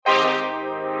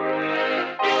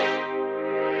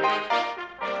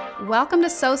Welcome to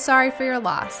So Sorry for Your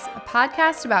Loss, a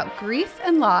podcast about grief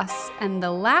and loss and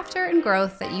the laughter and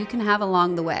growth that you can have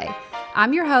along the way.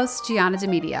 I'm your host, Gianna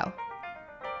Demedio.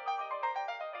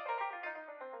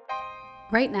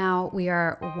 Right now, we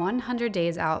are 100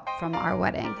 days out from our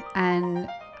wedding, and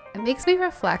it makes me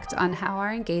reflect on how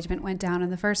our engagement went down in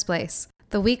the first place.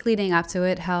 The week leading up to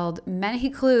it held many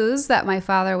clues that my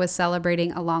father was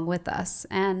celebrating along with us,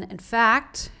 and in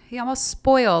fact, he almost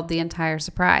spoiled the entire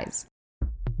surprise.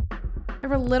 There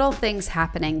were little things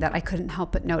happening that I couldn't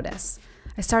help but notice.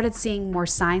 I started seeing more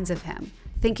signs of him,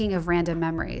 thinking of random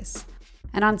memories.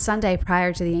 And on Sunday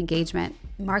prior to the engagement,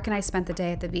 Mark and I spent the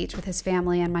day at the beach with his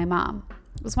family and my mom.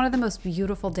 It was one of the most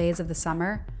beautiful days of the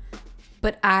summer,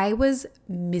 but I was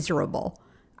miserable.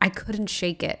 I couldn't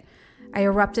shake it. I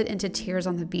erupted into tears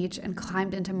on the beach and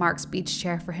climbed into Mark's beach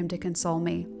chair for him to console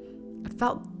me. It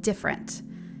felt different.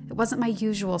 It wasn't my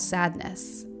usual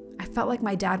sadness. I felt like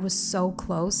my dad was so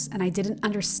close and I didn't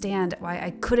understand why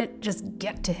I couldn't just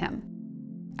get to him.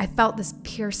 I felt this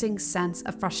piercing sense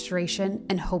of frustration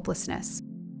and hopelessness.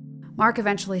 Mark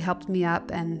eventually helped me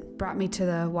up and brought me to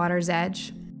the water's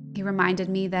edge. He reminded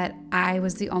me that I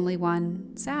was the only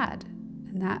one sad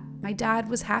and that my dad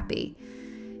was happy.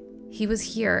 He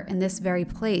was here in this very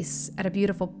place at a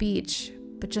beautiful beach,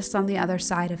 but just on the other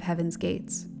side of heaven's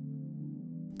gates.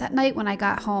 That night when I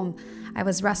got home, I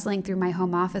was rustling through my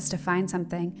home office to find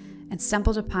something and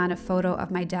stumbled upon a photo of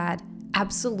my dad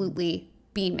absolutely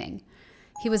beaming.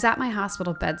 He was at my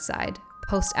hospital bedside,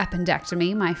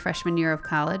 post-appendectomy, my freshman year of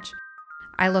college.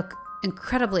 I look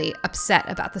incredibly upset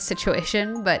about the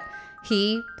situation, but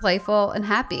he, playful and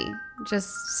happy, just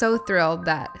so thrilled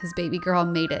that his baby girl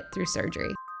made it through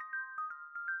surgery.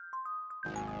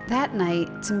 That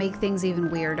night, to make things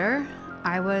even weirder,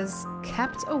 I was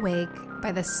kept awake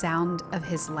by the sound of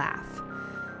his laugh.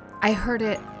 I heard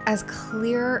it as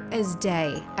clear as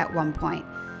day at one point,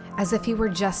 as if he were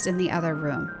just in the other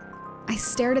room. I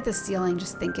stared at the ceiling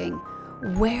just thinking,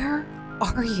 where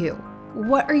are you?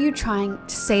 What are you trying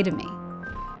to say to me?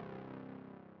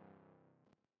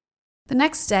 The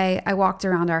next day, I walked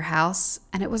around our house,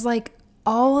 and it was like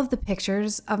all of the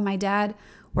pictures of my dad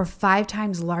were 5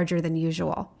 times larger than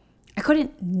usual. I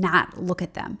couldn't not look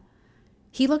at them.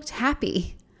 He looked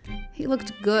happy. He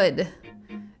looked good.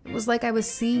 It was like I was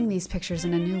seeing these pictures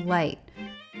in a new light.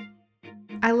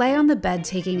 I lay on the bed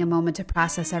taking a moment to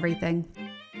process everything.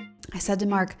 I said to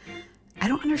Mark, I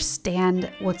don't understand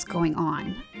what's going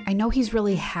on. I know he's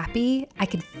really happy. I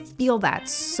can feel that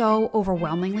so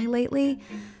overwhelmingly lately,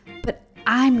 but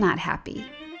I'm not happy.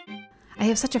 I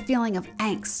have such a feeling of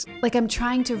angst, like I'm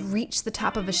trying to reach the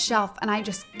top of a shelf and I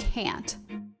just can't.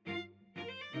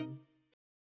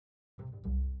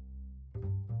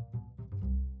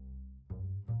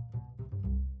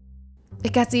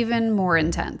 It gets even more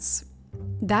intense.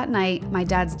 That night, my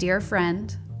dad's dear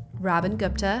friend, Robin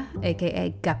Gupta, aka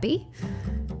Guppy,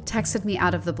 texted me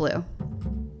out of the blue.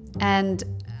 And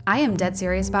I am dead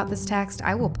serious about this text.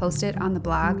 I will post it on the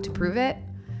blog to prove it.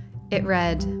 It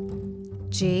read,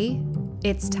 G,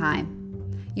 it's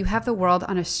time. You have the world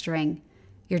on a string.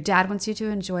 Your dad wants you to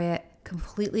enjoy it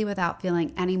completely without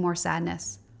feeling any more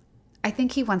sadness. I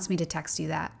think he wants me to text you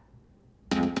that.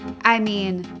 I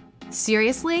mean,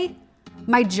 seriously?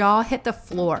 My jaw hit the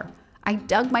floor. I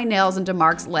dug my nails into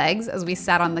Mark's legs as we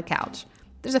sat on the couch.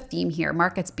 There's a theme here.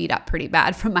 Mark gets beat up pretty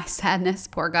bad from my sadness,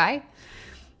 poor guy.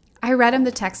 I read him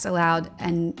the text aloud,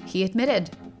 and he admitted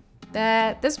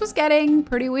that this was getting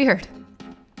pretty weird.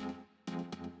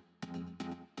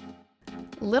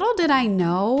 Little did I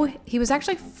know, he was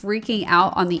actually freaking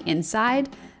out on the inside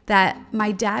that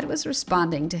my dad was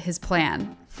responding to his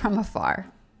plan from afar.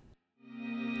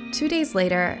 2 days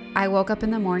later, I woke up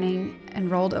in the morning and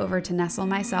rolled over to nestle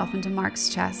myself into Mark's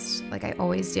chest like I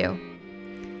always do.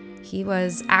 He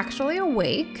was actually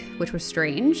awake, which was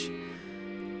strange,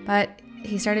 but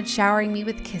he started showering me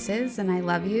with kisses and I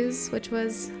love yous, which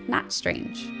was not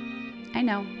strange. I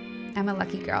know, I'm a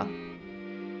lucky girl.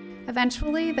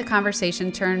 Eventually, the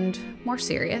conversation turned more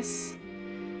serious.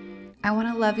 I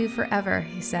want to love you forever,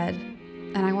 he said,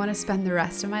 and I want to spend the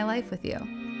rest of my life with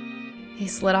you. He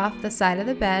slid off the side of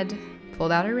the bed,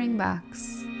 pulled out a ring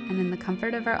box, and in the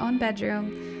comfort of our own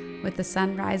bedroom, with the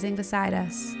sun rising beside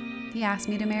us, he asked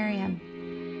me to marry him.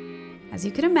 As you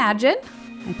can imagine,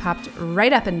 I popped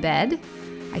right up in bed.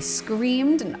 I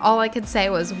screamed, and all I could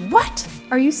say was, "What?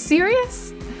 Are you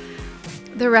serious?"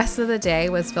 The rest of the day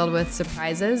was filled with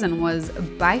surprises and was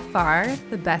by far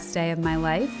the best day of my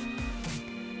life.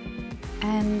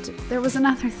 And there was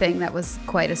another thing that was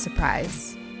quite a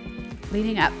surprise.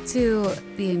 Leading up to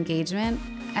the engagement,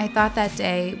 I thought that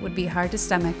day would be hard to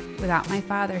stomach without my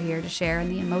father here to share in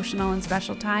the emotional and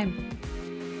special time.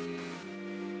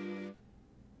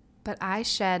 But I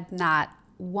shed not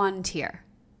one tear.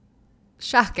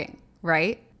 Shocking,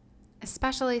 right?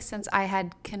 Especially since I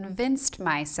had convinced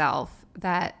myself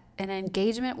that an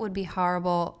engagement would be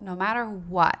horrible no matter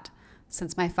what,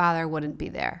 since my father wouldn't be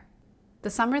there. The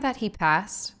summer that he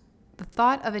passed, the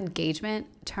thought of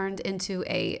engagement turned into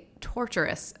a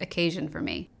torturous occasion for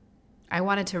me. I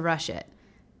wanted to rush it.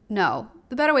 No,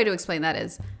 the better way to explain that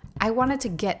is I wanted to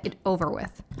get it over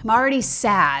with. I'm already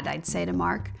sad, I'd say to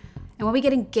Mark. And when we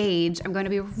get engaged, I'm going to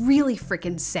be really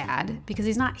freaking sad because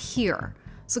he's not here.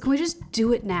 So can we just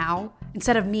do it now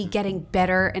instead of me getting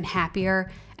better and happier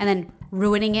and then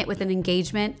ruining it with an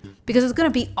engagement? Because it's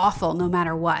going to be awful no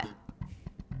matter what.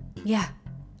 Yeah,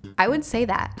 I would say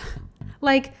that.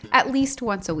 Like at least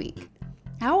once a week.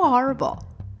 How horrible.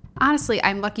 Honestly,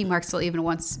 I'm lucky Mark still even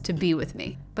wants to be with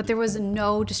me. But there was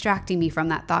no distracting me from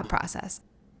that thought process.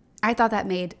 I thought that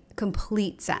made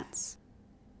complete sense.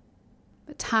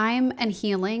 But time and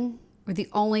healing were the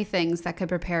only things that could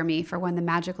prepare me for when the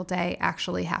magical day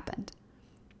actually happened.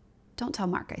 Don't tell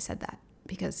Mark I said that,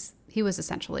 because he was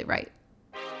essentially right.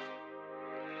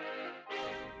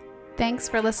 Thanks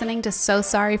for listening to So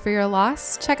Sorry for Your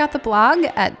Loss. Check out the blog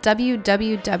at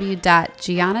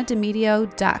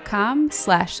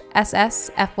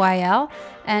www.giannademedio.com/SSFYL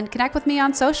and connect with me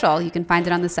on social. You can find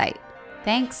it on the site.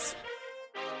 Thanks.